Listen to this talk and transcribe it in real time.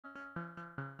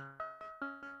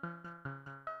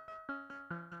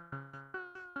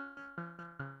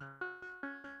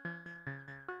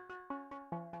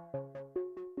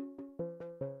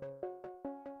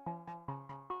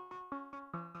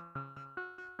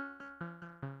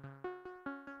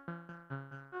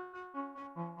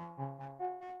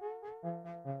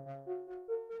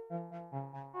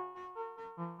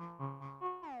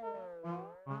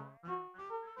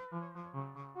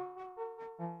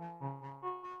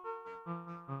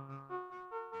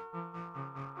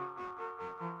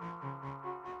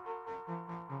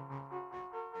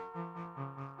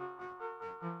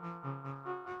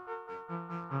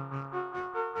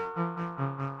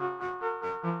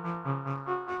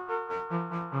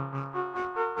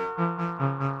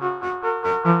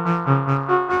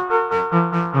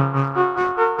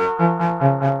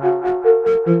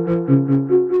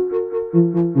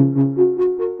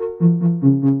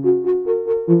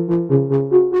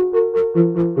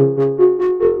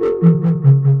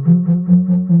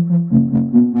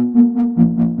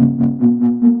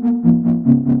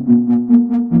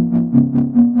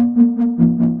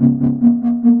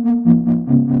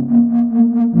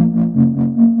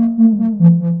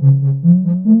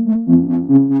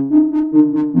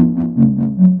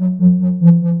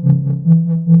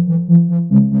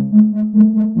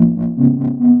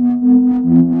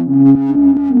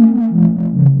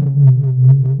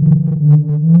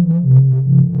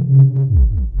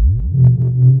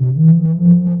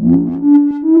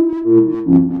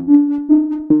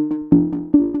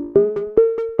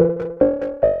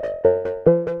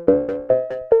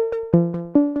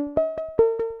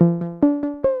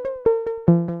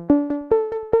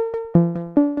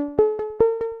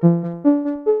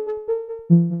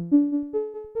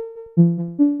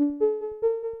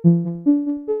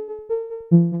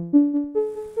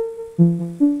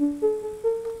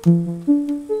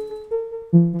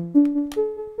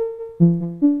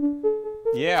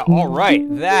Yeah, all right.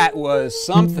 That was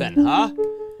something, huh?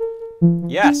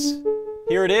 Yes,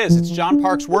 here it is. It's John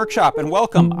Park's Workshop, and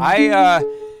welcome. I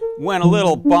went a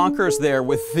little bonkers there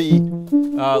with the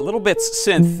Little Bits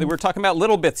synth. We were talking about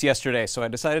Little Bits yesterday, so I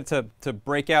decided to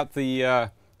break out the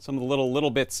some of the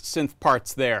Little Bits synth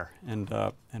parts there and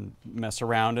mess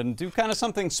around and do kind of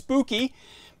something spooky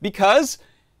because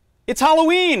it's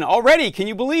Halloween already. Can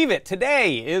you believe it?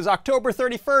 Today is October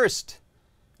 31st.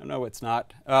 No, it's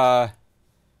not.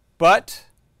 But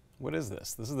what is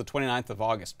this? This is the 29th of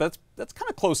August. But that's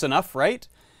kind of close enough, right?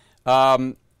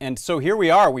 And so here we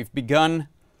are. We've begun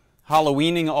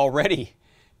Halloweening already.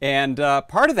 And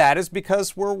part of that is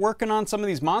because we're working on some of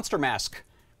these Monster Mask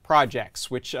projects,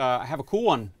 which I have a cool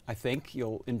one I think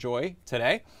you'll enjoy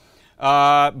today.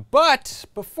 But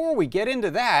before we get into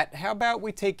that, how about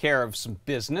we take care of some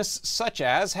business, such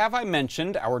as, have I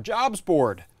mentioned our jobs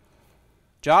board?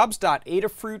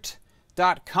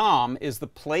 Jobs.adafruit.com is the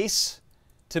place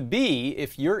to be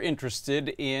if you're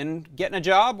interested in getting a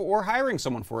job or hiring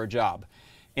someone for a job.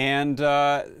 And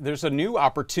there's a new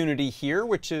opportunity here,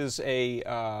 which is a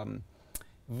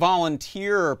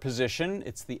volunteer position.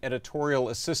 It's the editorial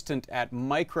assistant at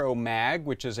Micromag,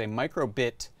 which is a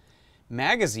microbit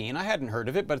magazine. I hadn't heard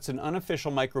of it, but it's an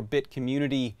unofficial microbit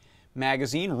community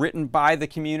magazine written by the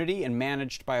community and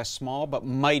managed by a small but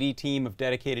mighty team of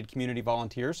dedicated community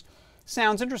volunteers.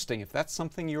 Sounds interesting. If that's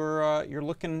something you're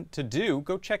looking to do,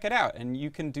 go check it out. And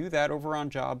you can do that over on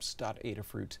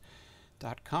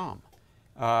jobs.adafruit.com.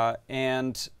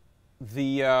 And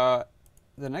the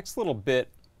next little bit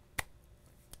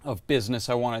of business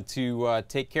I wanted to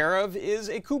take care of is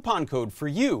a coupon code for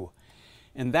you.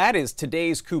 And that is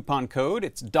today's coupon code.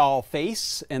 It's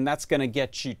Dollface, and that's going to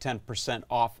get you 10%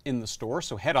 off in the store.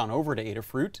 So head on over to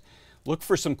Adafruit, look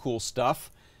for some cool stuff,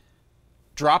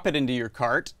 drop it into your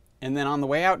cart, and then on the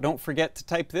way out, don't forget to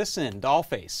type this in,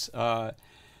 Dollface.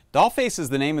 Dollface is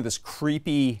the name of this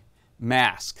creepy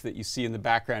mask that you see in the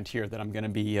background here that I'm going to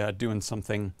be doing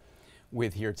something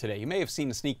with here today. You may have seen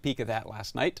a sneak peek of that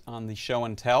last night on the Show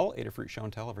and Tell, Adafruit Show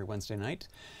and Tell every Wednesday night.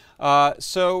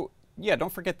 So yeah,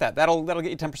 don't forget that. That'll get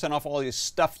you 10% off all the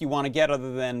stuff you want to get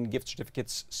other than gift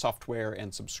certificates, software,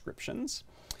 and subscriptions.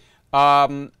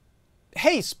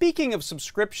 Hey, speaking of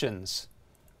subscriptions,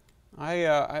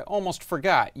 I almost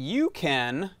forgot. You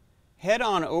can head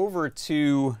on over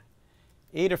to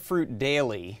Adafruit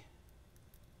Daily.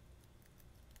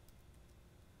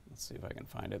 Let's see if I can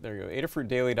find it. There you go,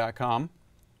 adafruitdaily.com.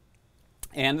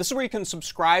 And this is where you can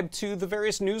subscribe to the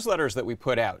various newsletters that we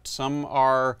put out. Some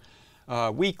are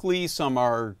weekly, some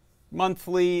are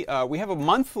monthly. We have a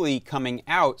monthly coming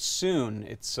out soon.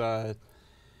 It's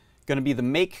going to be the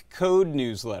Make Code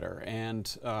newsletter,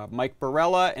 and Mike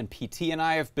Barella and PT and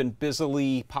I have been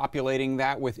busily populating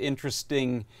that with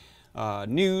interesting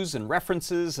news and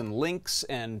references and links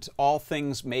and all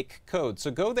things Make Code.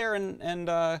 So go there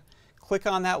and click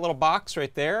on that little box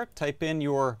right there, type in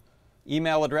your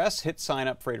email address, hit sign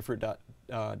up for Adafruit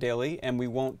Daily, and we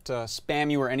won't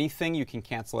spam you or anything. You can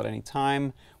cancel at any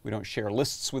time. We don't share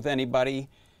lists with anybody,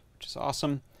 which is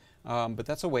awesome. But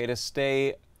that's a way to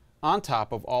stay on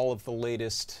top of all of the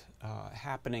latest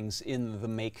happenings in the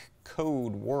Make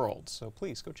Code world. So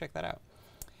please go check that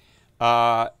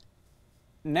out.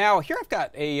 Now here I've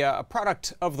got a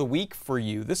product of the week for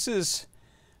you. This is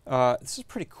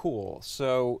pretty cool.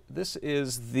 So this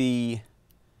is the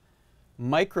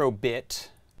Microbit.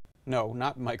 No,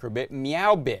 not Microbit,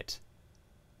 Meowbit.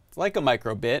 It's like a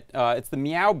microbit. It's the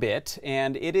Meowbit,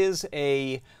 and it is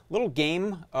a little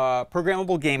game,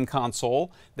 programmable game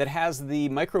console that has the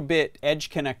Microbit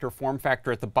Edge connector form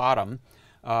factor at the bottom.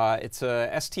 It's a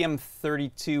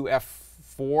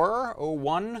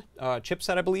STM32F401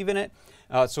 chipset, I believe, in it.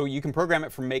 So you can program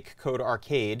it from Make Code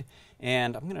Arcade.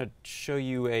 And I'm going to show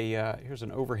you here's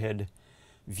an overhead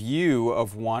view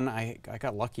of one. I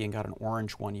got lucky and got an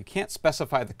orange one. You can't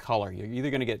specify the color. You're either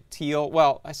going to get teal.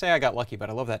 Well, I say I got lucky, but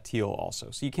I love that teal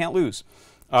also. So you can't lose.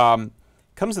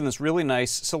 Comes in this really nice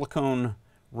silicone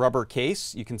rubber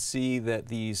case. You can see that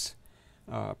these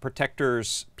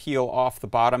protectors peel off the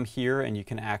bottom here, and you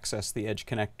can access the edge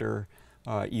connector,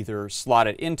 either slot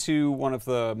it into one of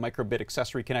the Microbit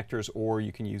accessory connectors, or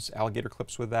you can use alligator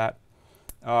clips with that.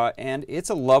 And it's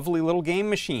a lovely little game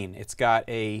machine. It's got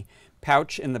a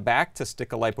pouch in the back to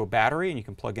stick a LiPo battery, and you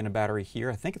can plug in a battery here.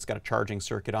 I think it's got a charging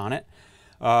circuit on it.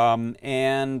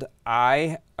 And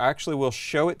I actually will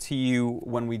show it to you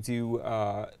when we do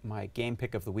my game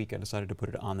pick of the week. I decided to put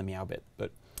it on the Meowbit. But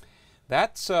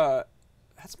that's my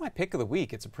pick of the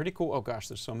week. It's a pretty cool, oh gosh,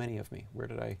 there's so many of me.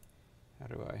 There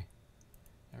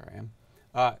I am.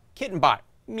 Kittenbot,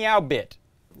 Meowbit.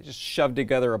 They just shoved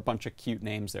together a bunch of cute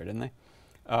names there, didn't they?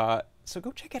 So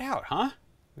go check it out, huh?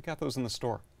 We got those in the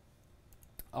store.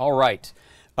 All right.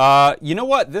 You know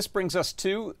what? This brings us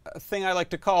to a thing I like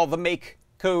to call the Make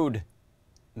Code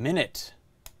Minute.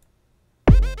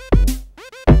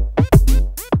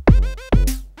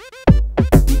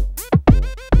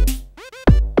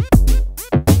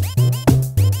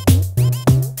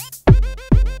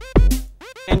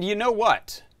 And you know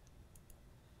what?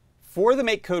 For the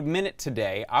Make Code Minute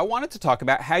today, I wanted to talk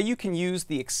about how you can use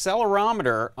the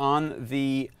accelerometer on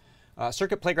the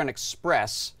Circuit Playground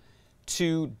Express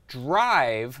to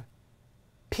drive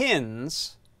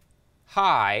pins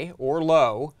high or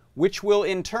low, which will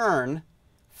in turn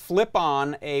flip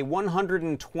on a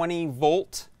 120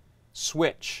 volt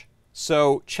switch.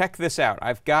 So check this out.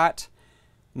 I've got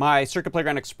my Circuit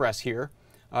Playground Express here.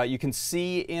 You can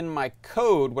see in my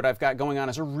code what I've got going on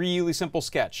is a really simple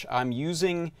sketch. I'm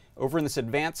using, over in this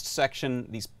advanced section,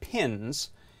 these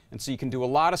pins. And so you can do a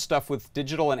lot of stuff with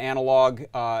digital and analog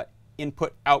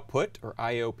input-output, or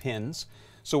I/O pins.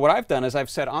 So what I've done is I've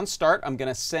said on start, I'm going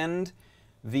to send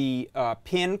the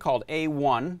pin called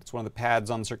A1, it's one of the pads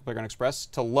on the Circuit Playground Express,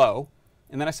 to low.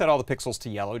 And then I set all the pixels to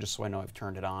yellow, just so I know I've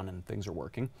turned it on and things are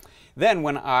working. Then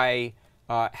when I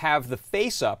have the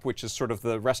face up, which is sort of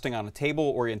the resting on a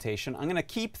table orientation, I'm going to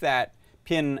keep that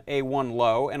pin A1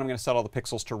 low, and I'm going to set all the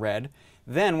pixels to red.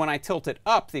 Then when I tilt it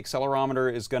up, the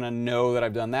accelerometer is going to know that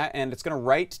I've done that, and it's going to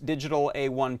write digital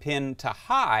A1 pin to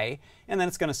high, and then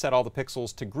it's going to set all the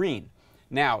pixels to green.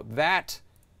 Now, that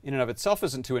in and of itself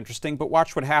isn't too interesting, but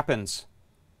watch what happens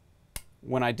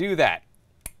when I do that.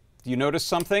 Do you notice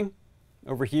something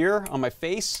over here on my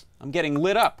face? I'm getting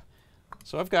lit up.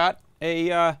 So I've got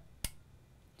a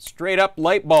straight up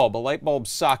light bulb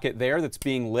socket there that's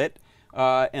being lit.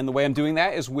 And the way I'm doing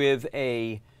that is with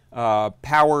a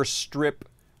power strip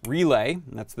relay.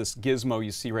 And that's this gizmo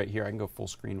you see right here. I can go full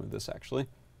screen with this actually.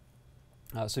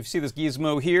 So if you see this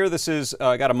gizmo here, this is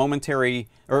got a momentary,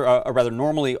 or a rather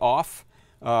normally off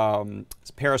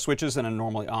pair of switches and a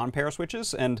normally on pair of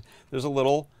switches. And there's a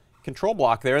little control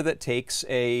block there that takes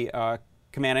a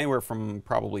command anywhere from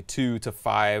probably 2 to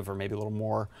 5 or maybe a little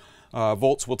more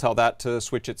volts will tell that to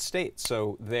switch its state.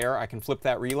 So there I can flip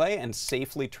that relay and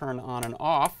safely turn on and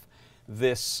off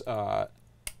this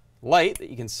light that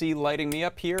you can see lighting me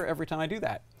up here every time I do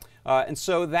that. And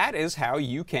so that is how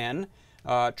you can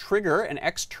trigger an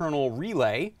external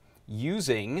relay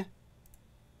using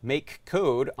Make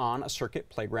Code on a Circuit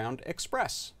Playground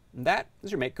Express. And that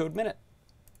is your Make Code Minute.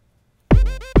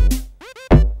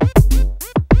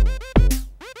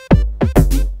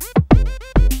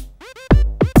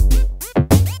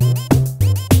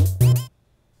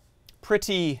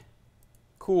 Pretty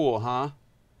cool, huh?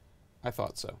 I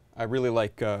thought so. I really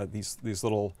like these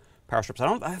little power strips.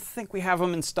 I think we have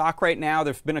them in stock right now.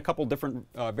 There've been a couple different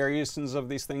variations of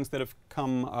these things that have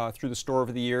come through the store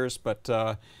over the years,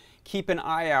 but keep an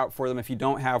eye out for them if you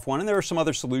don't have one. And there are some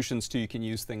other solutions too. You can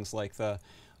use things like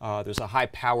there's a high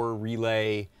power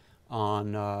relay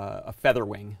on a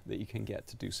Featherwing that you can get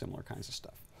to do similar kinds of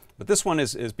stuff. But this one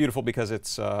is beautiful because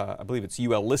it's I believe it's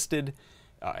UL listed.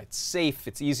 It's safe,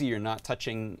 it's easy, you're not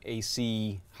touching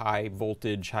AC, high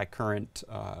voltage, high current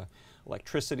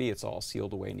electricity. It's all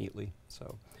sealed away neatly.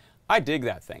 So I dig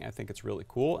that thing. I think it's really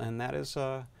cool, and that's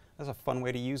a fun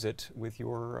way to use it with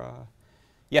your,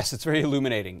 yes, it's very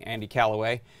illuminating, Andy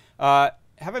Callaway. Have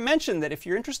I mentioned that if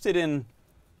you're interested in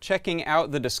checking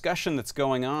out the discussion that's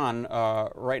going on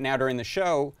right now during the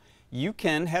show, you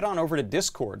can head on over to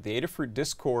Discord, the Adafruit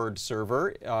Discord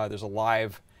server. There's a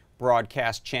live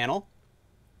broadcast channel.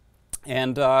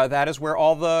 And that is where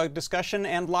all the discussion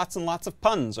and lots of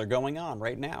puns are going on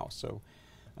right now. So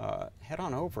head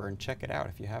on over and check it out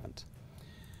if you haven't.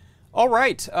 All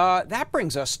right, that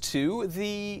brings us to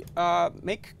the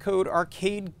Make Code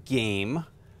arcade game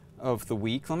of the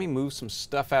week. Let me move some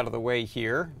stuff out of the way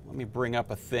here. Let me bring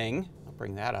up a thing. I'll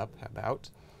bring that up. How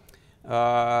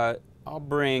about? I'll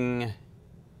bring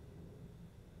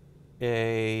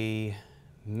a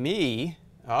me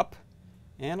up,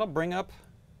 and I'll bring up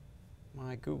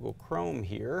my Google Chrome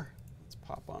here. Let's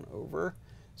pop on over.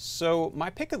 So my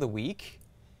pick of the week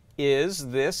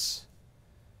is this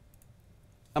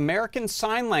American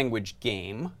Sign Language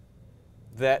game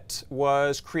that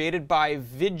was created by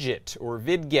Vidget, or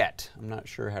Vidget. I'm not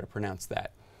sure how to pronounce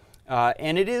that.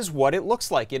 And it is what it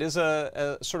looks like. It is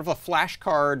a sort of a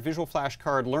flashcard, visual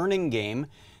flashcard learning game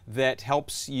that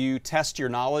helps you test your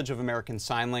knowledge of American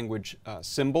Sign Language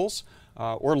symbols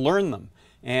or learn them.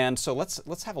 And so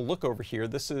let's have a look over here.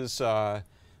 This is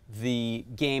the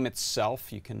game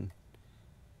itself. You can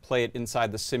play it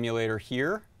inside the simulator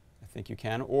here. I think you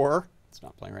can, or it's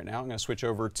not playing right now. I'm going to switch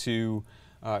over to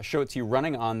show it to you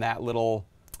running on that little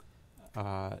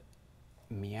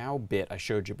meow bit I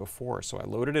showed you before. So I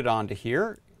loaded it onto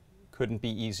here. Couldn't be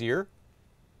easier.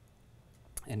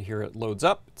 And here it loads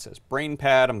up. It says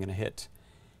BrainPad. I'm going to hit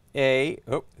A.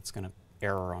 Oh, it's going to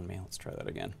error on me. Let's try that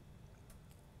again.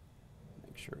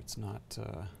 Make sure it's not...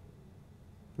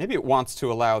 maybe it wants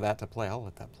to allow that to play. I'll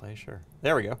let that play, sure.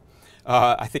 There we go.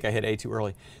 I think I hit A too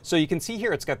early. So you can see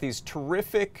here it's got these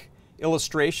terrific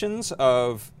illustrations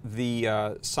of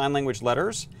the sign language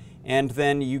letters. And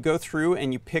then you go through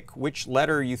and you pick which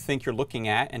letter you think you're looking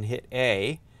at and hit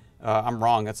A. I'm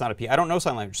wrong. That's not a P. I don't know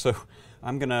sign language, so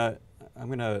I'm gonna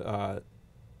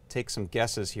take some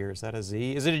guesses here. Is that a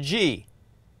Z? Is it a G?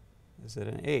 Is it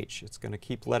an H? It's going to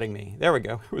keep letting me. There we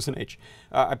go. It was an H.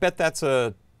 I bet that's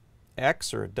a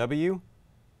X or a W.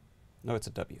 No, it's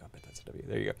a W. I bet that's a W.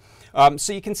 There you go.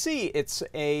 So you can see it's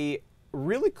a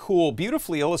really cool,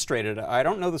 beautifully illustrated. I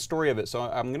don't know the story of it, so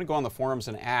I'm going to go on the forums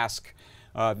and ask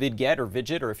VidGet or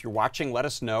Vidget, or if you're watching, let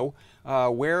us know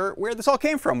where this all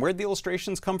came from, where the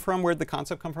illustrations come from, where the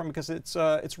concept come from, because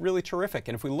it's really terrific.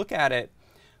 And if we look at it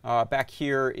back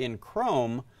here in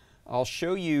Chrome, I'll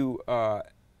show you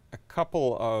a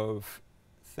couple of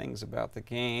things about the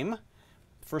game.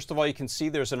 First of all, you can see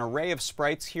there's an array of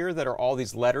sprites here that are all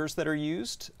these letters that are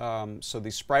used. So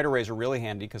these sprite arrays are really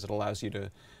handy because it allows you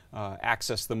to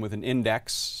access them with an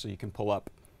index. So you can pull up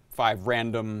 5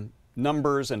 random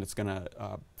numbers and it's going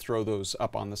to throw those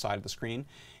up on the side of the screen.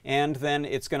 And then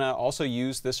it's going to also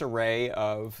use this array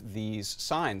of these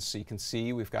signs. So you can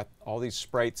see we've got all these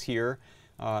sprites here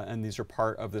and these are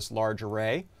part of this large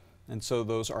array. And so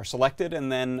those are selected, and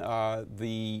then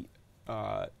the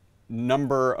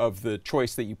number of the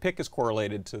choice that you pick is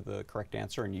correlated to the correct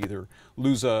answer, and you either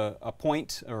lose a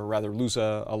point, or rather lose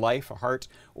a life, a heart,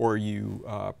 or you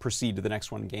proceed to the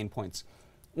next one and gain points.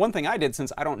 One thing I did,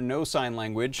 since I don't know sign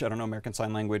language, I don't know American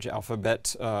Sign Language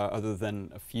alphabet other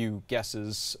than a few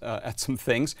guesses at some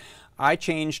things, I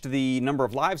changed the number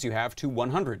of lives you have to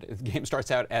 100. The game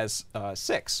starts out as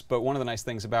 6, but one of the nice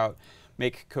things about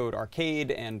MakeCode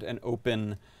Arcade and an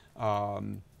open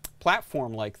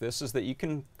platform like this is that you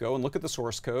can go and look at the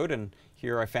source code, and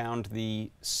here I found the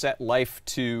set life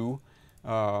to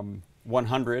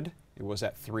 100. It was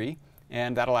at 3.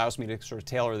 And that allows me to sort of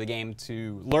tailor the game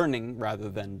to learning rather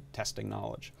than testing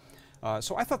knowledge.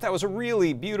 So I thought that was a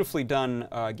really beautifully done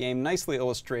game, nicely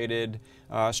illustrated,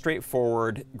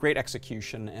 straightforward, great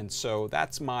execution. And so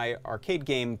that's my arcade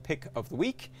game pick of the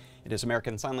week. It is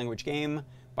American Sign Language game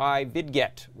by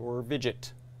VidGet or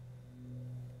Vidget.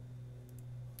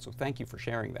 So thank you for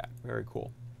sharing that. Very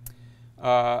cool.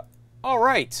 All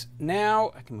right,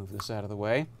 now I can move this out of the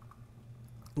way.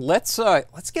 Let's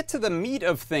get to the meat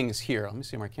of things here. Let me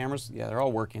see my cameras. Yeah, they're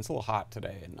all working. It's a little hot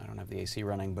today, and I don't have the AC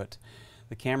running, but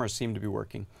the cameras seem to be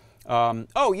working.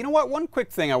 Oh, you know what? One quick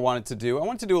thing I wanted to do. I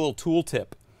wanted to do a little tool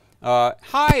tip.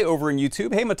 Hi over in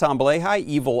YouTube. Hey, Matambale. Hi,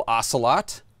 Evil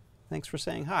Ocelot. Thanks for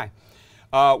saying hi.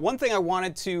 One thing I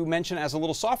wanted to mention as a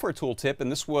little software tool tip,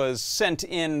 and this was sent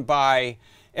in by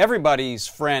everybody's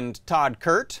friend Todd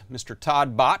Kurt, Mr.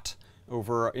 Todd Bot,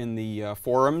 over in the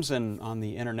forums and on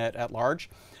the internet at large.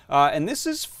 And this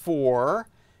is for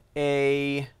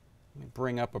a, let me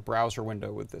bring up a browser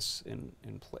window with this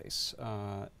in place.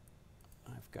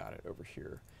 I've got it over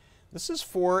here. This is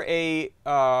for a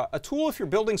tool if you're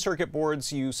building circuit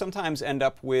boards. You sometimes end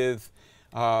up with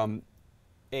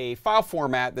a file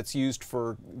format that's used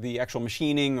for the actual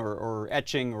machining or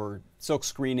etching or silk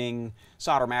screening,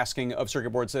 solder masking of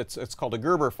circuit boards. It's called a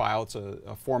Gerber file. It's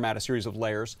a format, a series of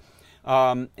layers.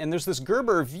 And there's this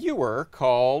Gerber viewer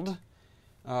called,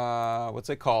 what's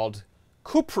it called?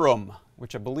 Cuprum,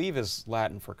 which I believe is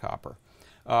Latin for copper.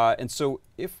 And so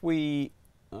if we,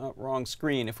 wrong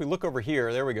screen, if we look over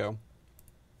here, there we go.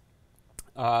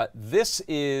 This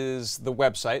is the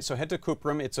website. So head to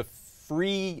Cuprum. It's a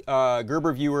free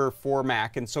Gerber viewer for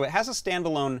Mac. And so it has a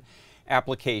standalone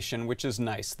application, which is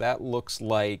nice. That looks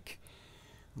like,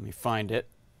 let me find it,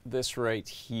 this right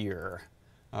here.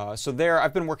 So there,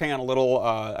 I've been working on a little,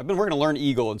 I've been working to learn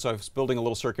Eagle, and so I was building a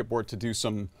little circuit board to do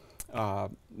some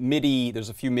MIDI. There's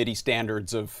a few MIDI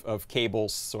standards of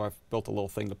cables, so I've built a little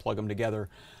thing to plug them together.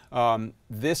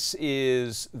 This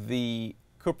is the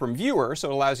Cuprum viewer, so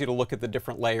it allows you to look at the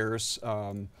different layers.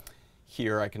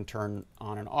 Here I can turn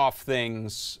on and off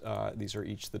things. These are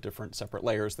each the different separate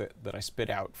layers that I spit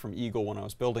out from Eagle when I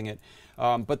was building it.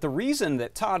 But the reason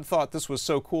that Todd thought this was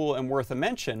so cool and worth a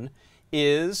mention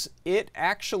is it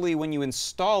actually, when you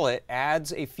install it,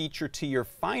 adds a feature to your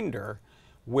Finder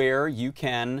where you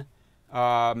can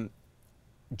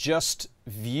just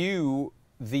view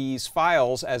these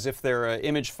files as if they're an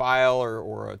image file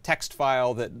or a text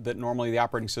file that normally the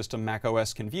operating system Mac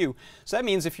OS can view. So that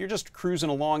means if you're just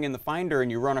cruising along in the Finder and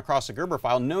you run across a Gerber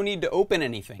file, no need to open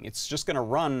anything. It's just going to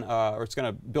run, or it's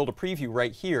going to build a preview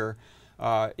right here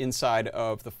inside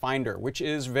of the Finder, which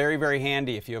is very, very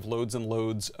handy if you have loads and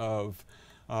loads of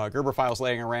Gerber files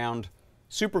laying around.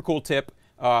 Super cool tip.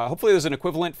 Hopefully there's an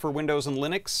equivalent for Windows and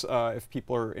Linux if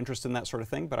people are interested in that sort of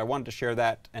thing, but I wanted to share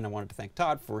that, and I wanted to thank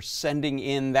Todd for sending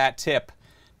in that tip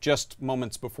just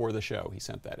moments before the show. He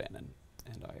sent that in,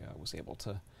 and I was able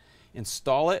to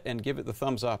install it and give it the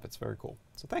thumbs up. It's very cool.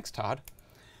 So thanks, Todd.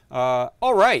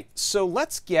 All right, so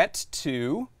let's get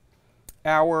to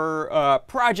our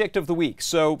project of the week.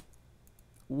 So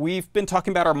we've been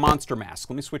talking about our monster mask.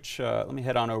 Let me switch, let me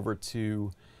head on over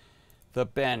to the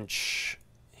bench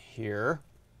here.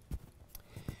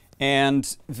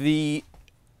 And the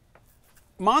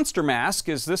monster mask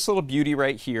is this little beauty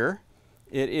right here.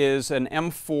 It is an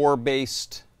M4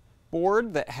 based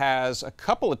board that has a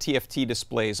couple of TFT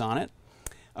displays on it.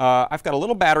 I've got a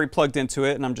little battery plugged into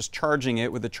it, and I'm just charging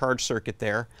it with the charge circuit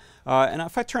there. And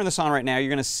if I turn this on right now, you're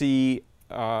going to see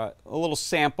a little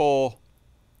sample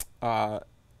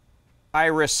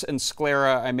iris and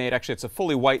sclera I made. Actually, it's a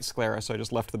fully white sclera, so I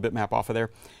just left the bitmap off of there.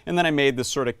 And then I made this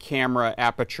sort of camera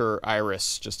aperture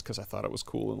iris just because I thought it was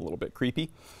cool and a little bit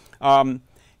creepy. And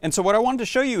so what I wanted to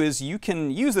show you is you can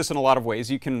use this in a lot of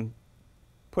ways. You can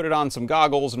put it on some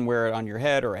goggles and wear it on your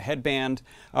head or a headband.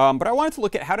 But I wanted to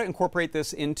look at how to incorporate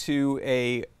this into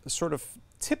a sort of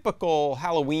typical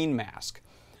Halloween mask.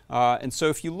 And so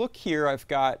if you look here, I've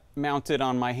got mounted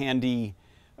on my handy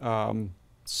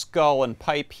skull and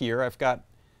pipe here, I've got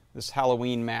this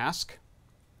Halloween mask.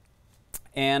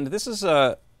 And this is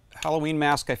a Halloween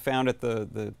mask I found at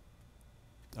the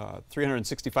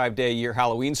 365-day-a-year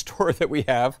Halloween store that we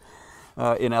have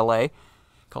in LA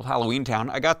called Halloween Town.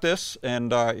 I got this,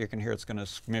 and you can hear it's going to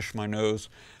smish my nose.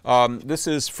 This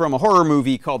is from a horror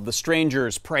movie called The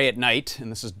Strangers Pray at Night, and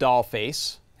this is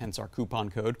Dollface, hence our coupon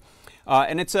code.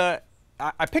 And it's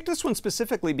I picked this one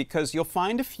specifically because you'll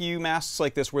find a few masks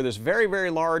like this where there's very, very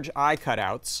large eye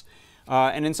cutouts.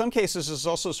 And in some cases, there's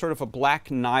also sort of a black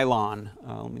nylon.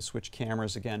 Let me switch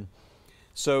cameras again.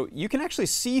 So you can actually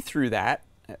see through that,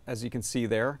 as you can see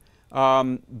there.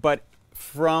 But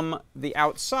from the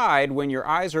outside, when your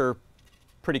eyes are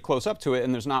pretty close up to it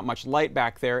and there's not much light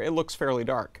back there, it looks fairly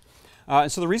dark.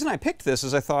 And so the reason I picked this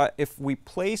is I thought if we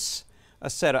place a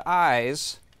set of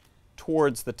eyes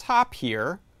towards the top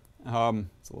here,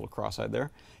 it's a little cross-eyed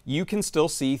there, you can still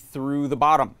see through the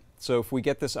bottom. So if we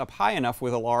get this up high enough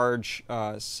with a large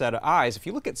set of eyes, if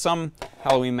you look at some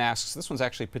Halloween masks, this one's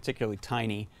actually particularly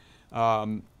tiny.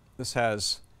 This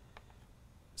has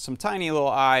some tiny little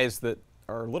eyes that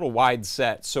are a little wide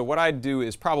set. So what I'd do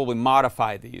is probably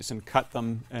modify these and cut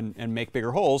them and make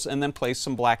bigger holes, and then place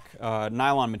some black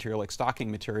nylon material, like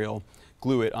stocking material,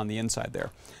 glue it on the inside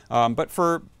there. But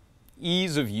for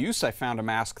ease of use, I found a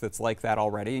mask that's like that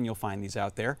already, and you'll find these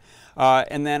out there.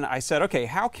 And then I said, okay,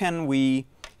 how can we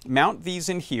mount these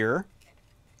in here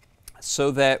so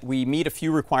that we meet a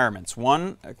few requirements?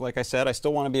 One, like I said, I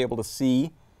still want to be able to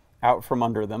see out from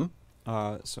under them.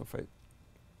 So if I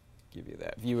give you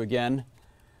that view again,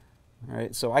 all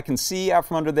right, so I can see out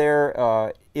from under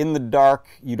there. In the dark,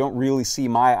 you don't really see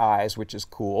my eyes, which is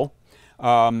cool.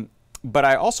 But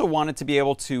I also wanted to be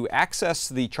able to access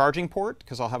the charging port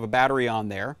because I'll have a battery on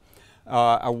there.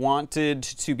 I wanted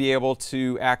to be able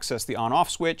to access the on-off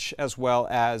switch as well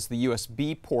as the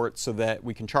USB port so that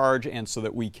we can charge and so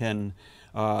that we can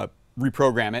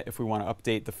reprogram it if we want to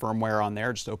update the firmware on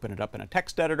there. Just open it up in a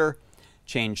text editor,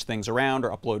 change things around, or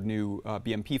upload new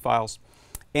BMP files.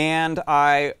 And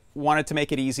I wanted to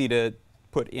make it easy to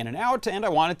put in and out, and I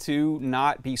wanted to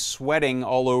not be sweating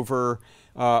all over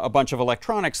a bunch of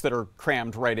electronics that are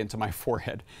crammed right into my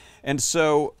forehead. And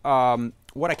so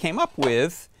what I came up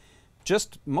with,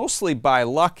 just mostly by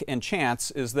luck and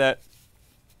chance, is that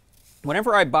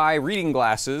whenever I buy reading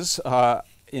glasses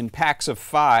in packs of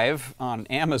 5 on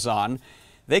Amazon,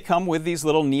 they come with these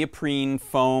little neoprene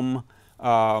foam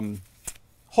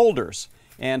holders.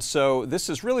 And so this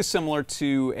is really similar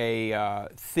to a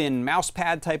thin mouse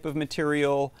pad type of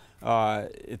material.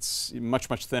 It's much,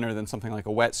 much thinner than something like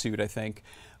a wetsuit, I think.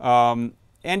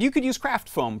 And you could use craft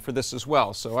foam for this as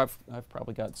well. So I've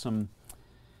probably got some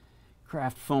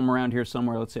craft foam around here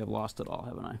somewhere. Let's see, I've lost it all,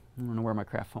 haven't I? I don't know where my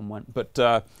craft foam went.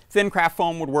 But thin craft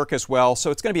foam would work as well. So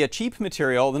it's going to be a cheap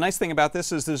material. The nice thing about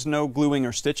this is there's no gluing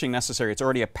or stitching necessary. It's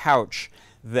already a pouch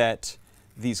that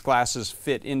these glasses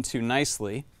fit into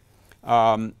nicely.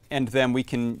 And then we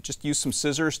can just use some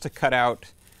scissors to cut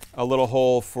out a little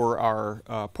hole for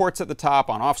our ports at the top,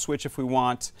 on-off switch if we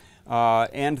want,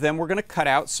 and then we're going to cut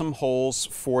out some holes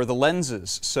for the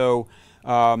lenses. So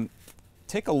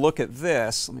take a look at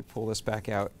this. Let me pull this back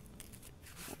out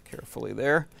carefully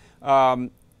there.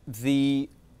 The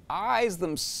eyes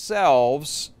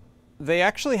themselves, they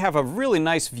actually have a really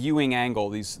nice viewing angle.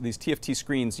 These TFT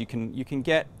screens, you can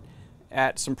get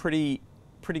at some pretty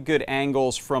good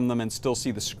angles from them and still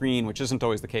see the screen, which isn't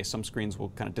always the case. Some screens will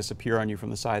kind of disappear on you from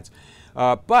the sides.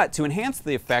 But to enhance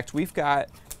the effect, we've got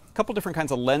a couple different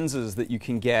kinds of lenses that you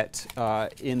can get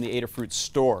in the Adafruit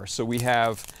store. So we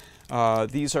have,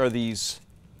 these are these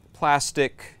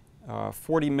plastic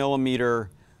 40mm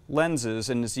lenses,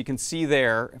 and as you can see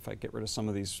there, if I get rid of some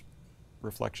of these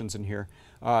reflections in here,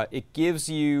 it gives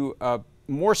you a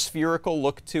more spherical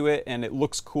look to it, and it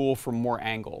looks cool from more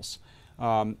angles.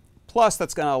 Plus,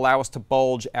 that's going to allow us to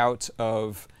bulge out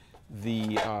of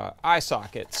the eye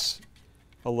sockets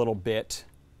a little bit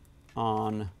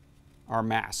on our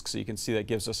mask. So you can see that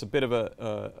gives us a bit of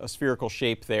a spherical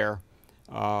shape there,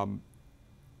 and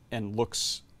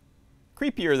looks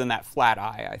creepier than that flat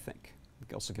eye, I think.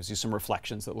 It also gives you some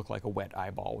reflections that look like a wet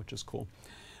eyeball, which is cool.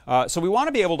 So we want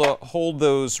to be able to hold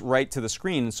those right to the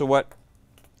screen. So what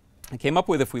I came up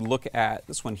with, if we look at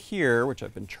this one here, which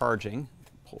I've been charging,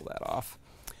 pull that off,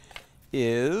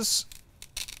 is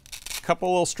a couple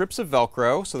little strips of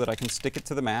Velcro so that I can stick it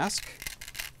to the mask.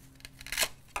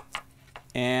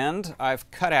 And I've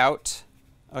cut out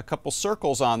a couple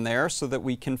circles on there so that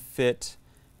we can fit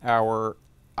our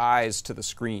eyes to the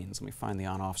screens. Let me find the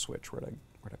on-off switch. Where'd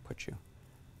I put you?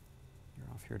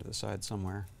 You're off here to the side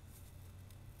somewhere.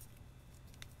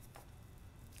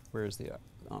 Where's the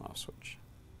on-off switch?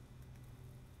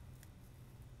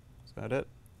 Is that it?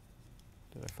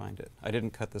 Did I find it? I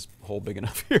didn't cut this hole big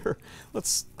enough here.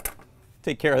 Let's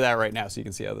take care of that right now so you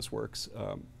can see how this works. You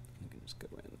can just go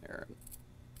in there.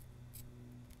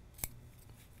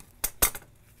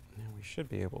 Now we should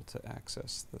be able to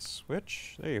access the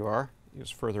switch. There you are. It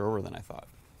was further over than I thought.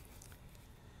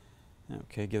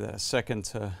 Okay, give that a second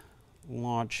to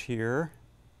launch here.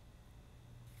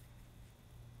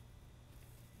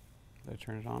 Did I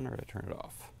turn it on or did I turn it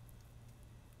off?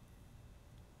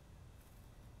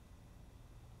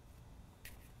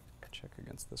 Check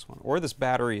against this one. Or this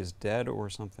battery is dead or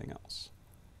something else.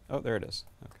 Oh, there it is.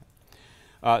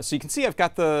 Okay. So you can see I've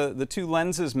got the two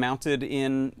lenses mounted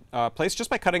in place just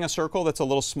by cutting a circle that's a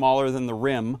little smaller than the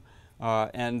rim.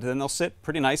 And then they'll sit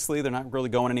pretty nicely. They're not really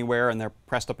going anywhere, and they're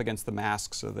pressed up against the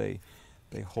mask, so they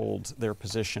hold their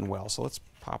position well. So let's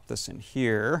pop this in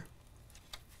here.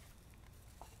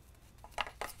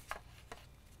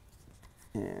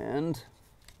 And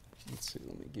let's see,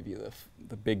 let me give you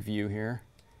the big view here.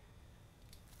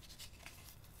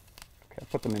 Okay, I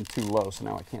put them in too low, so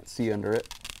now I can't see under it.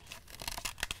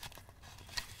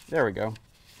 There we go.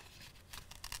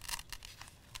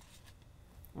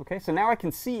 Okay, so now I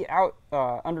can see out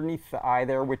underneath the eye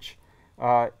there, which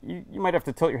you might have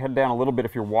to tilt your head down a little bit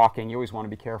if you're walking. You always want to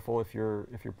be careful if you're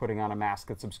putting on a mask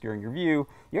that's obscuring your view.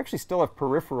 You actually still have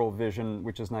peripheral vision,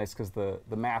 which is nice because the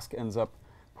mask ends up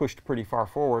pushed pretty far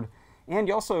forward. And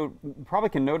you also probably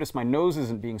can notice my nose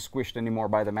isn't being squished anymore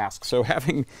by the mask. So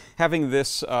having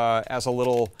this as a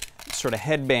little sort of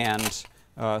headband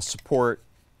support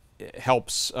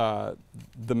helps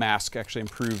the mask, actually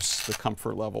improves the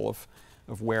comfort level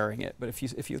of wearing it. But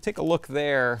if you take a look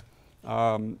there,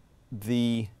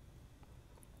 the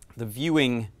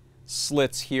viewing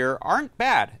slits here aren't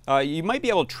bad. You might be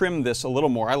able to trim this a little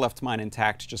more. I left mine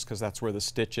intact just because that's where the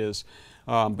stitch is.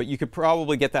 But you could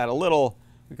probably get that a little.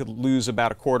 We could lose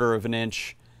about 1/4 of an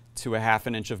inch to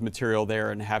 1/2 inch of material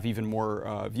there and have even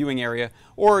more viewing area.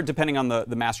 Or depending on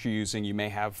the mask you're using, you may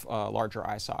have larger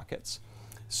eye sockets.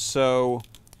 So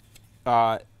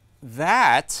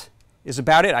that is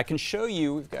about it. I can show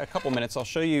you, we've got a couple minutes, I'll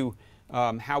show you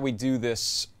how we do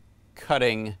this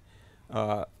cutting,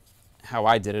 how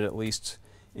I did it at least.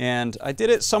 And I did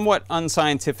it somewhat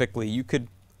unscientifically. You could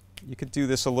do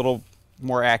this a little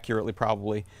more accurately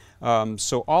probably.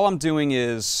 So all I'm doing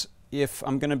is, if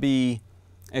I'm going to be,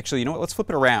 actually, you know what, let's flip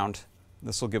it around.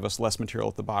 This will give us less material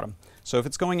at the bottom. So if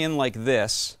it's going in like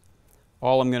this,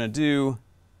 all I'm going to do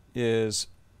is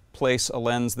place a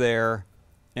lens there,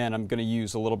 and I'm going to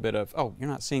use a little bit of, oh, you're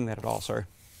not seeing that at all, sorry.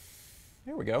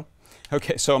 There we go.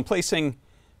 Okay, so I'm placing,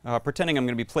 pretending I'm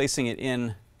going to be placing it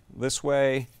in this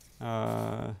way.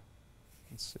 Let's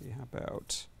see, how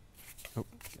about, oh,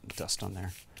 getting dust on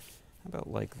there. How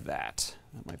about like that?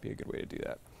 That might be a good way to do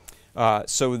that.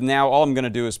 So now all I'm going to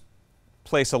do is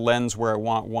place a lens where I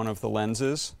want one of the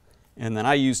lenses. And then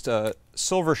I used a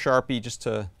silver Sharpie just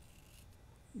to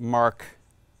mark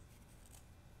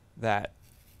that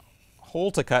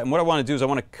hole to cut. And what I want to do is I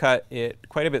want to cut it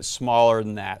quite a bit smaller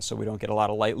than that so we don't get a lot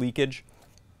of light leakage.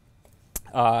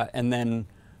 And then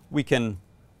we can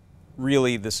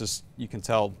really, this is, you can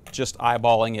tell, just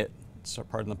eyeballing it, so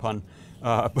pardon the pun,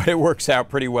 but it works out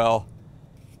pretty well.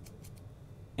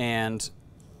 And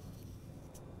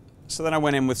so then I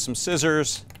went in with some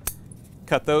scissors,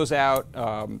 cut those out.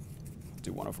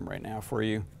 Do one of them right now for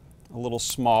you, a little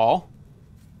small.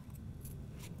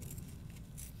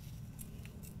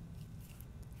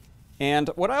 And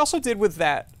what I also did with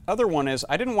that other one is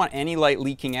I didn't want any light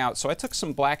leaking out, so I took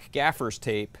some black gaffer's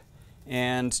tape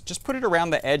and just put it around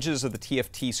the edges of the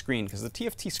TFT screen, because the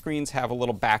TFT screens have a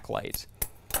little backlight.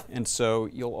 And so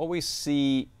you'll always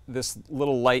see this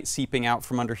little light seeping out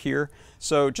from under here.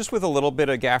 So just with a little bit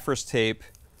of gaffer's tape,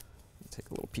 I'll take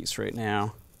a little piece right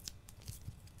now,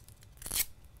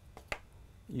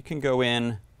 you can go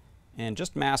in and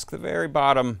just mask the very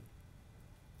bottom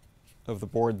of the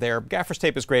board there. Gaffer's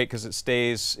tape is great because it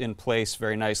stays in place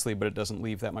very nicely, but it doesn't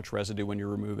leave that much residue when you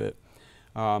remove it.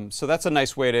 So that's a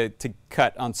nice way to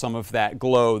cut on some of that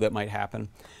glow that might happen.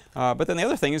 But then the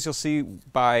other thing is you'll see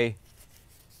by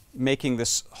making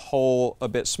this hole a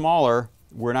bit smaller,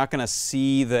 we're not going to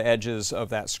see the edges of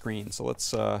that screen. So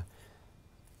let's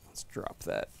drop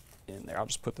that in there. I'll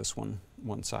just put this one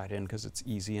side in because it's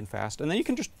easy and fast. And then you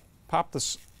can just pop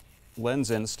this lens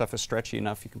in. Stuff is stretchy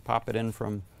enough. You can pop it in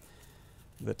from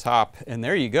the top, and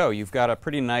there you go. You've got a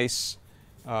pretty nice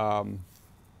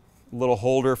little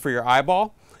holder for your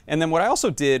eyeball. And then what I also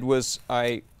did was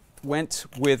I went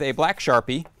with a black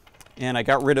Sharpie and I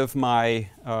got rid of my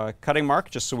cutting mark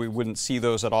just so we wouldn't see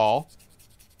those at all.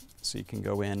 So you can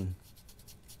go in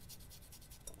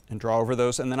and draw over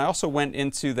those. And then I also went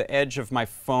into the edge of my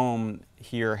foam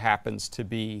here, happens to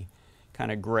be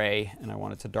kind of gray, and I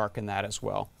wanted to darken that as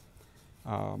well.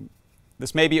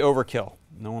 This may be overkill.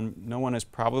 No one is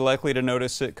probably likely to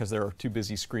notice it because they're too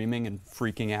busy screaming and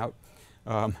freaking out.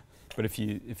 But if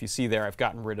you see there, I've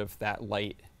gotten rid of that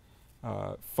light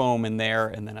foam in there,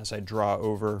 and then as I draw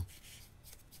over,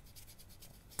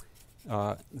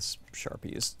 this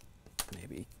Sharpie is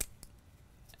maybe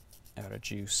out of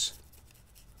juice.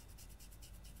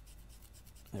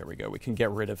 There we go. We can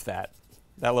get rid of that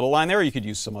little line there. Or you could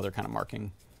use some other kind of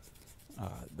marking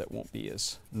that won't be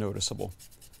as noticeable.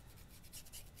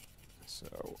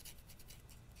 So,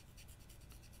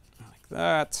 like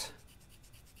that.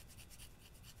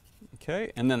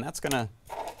 Okay, and then that's going to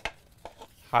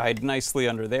hide nicely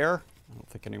under there. I don't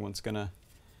think anyone's going to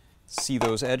see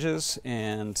those edges.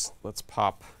 And let's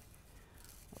pop,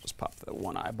 I'll just pop the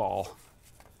one eyeball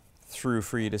through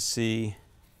for you to see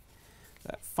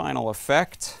that final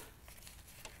effect.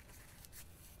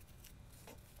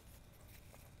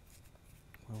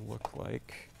 Will look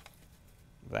like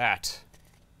that.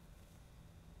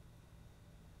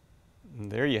 And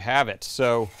there you have it.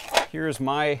 So here's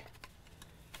my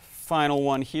final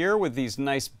one here with these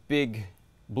nice big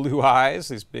blue eyes,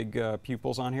 these big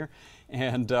pupils on here.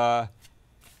 And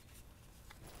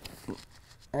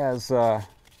as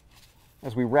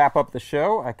we wrap up the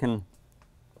show, I can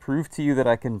prove to you that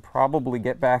I can probably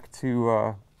get back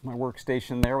to my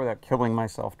workstation there without killing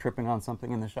myself tripping on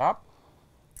something in the shop.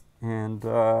 And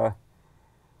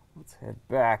let's head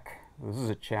back. This is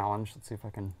a challenge. Let's see if I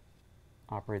can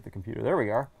operate the computer. There we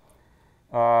are.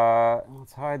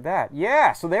 Let's hide that.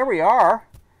 Yeah, so there we are.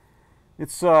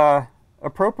 It's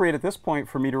appropriate at this point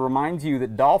for me to remind you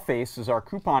that Dollface is our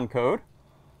coupon code.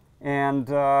 And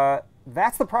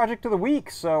that's the project of the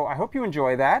week, so I hope you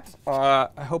enjoy that. I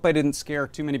hope I didn't scare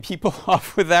too many people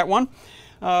off with that one.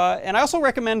 And I also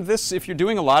recommend this if you're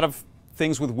doing a lot of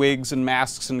things with wigs and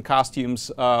masks and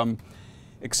costumes,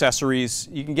 accessories.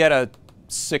 You can get a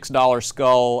 $6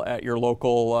 skull at your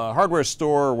local hardware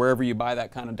store or wherever you buy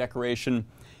that kind of decoration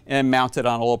and mount it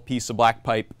on a little piece of black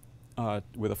pipe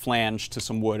with a flange to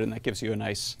some wood, and that gives you a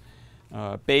nice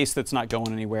base that's not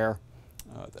going anywhere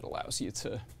that allows you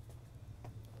to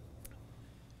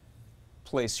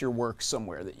place your work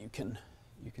somewhere that you can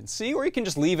see, or you can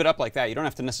just leave it up like that. You don't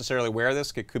have to necessarily wear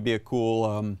this. It could be a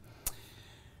cool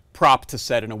prop to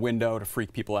set in a window to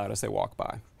freak people out as they walk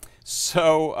by.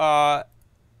 So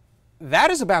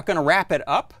that is about going to wrap it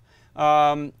up.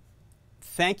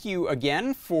 Thank you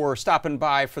again for stopping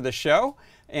by for the show,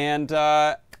 and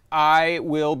I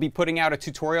will be putting out a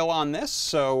tutorial on this,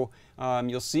 so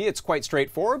you'll see it's quite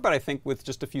straightforward, but I think with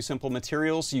just a few simple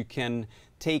materials you can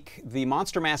take the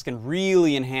Monster Mask and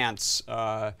really enhance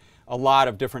a lot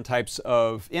of different types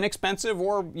of inexpensive,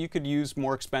 or you could use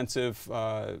more expensive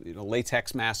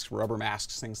latex masks, rubber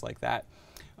masks, things like that,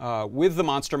 with the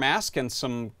Monster Mask and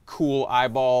some cool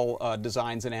eyeball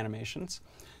designs and animations.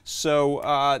 So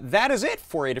that is it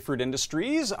for Adafruit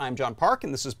Industries. I'm John Park,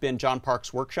 and this has been John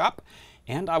Park's Workshop,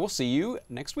 and I will see you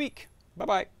next week.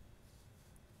 Bye-bye.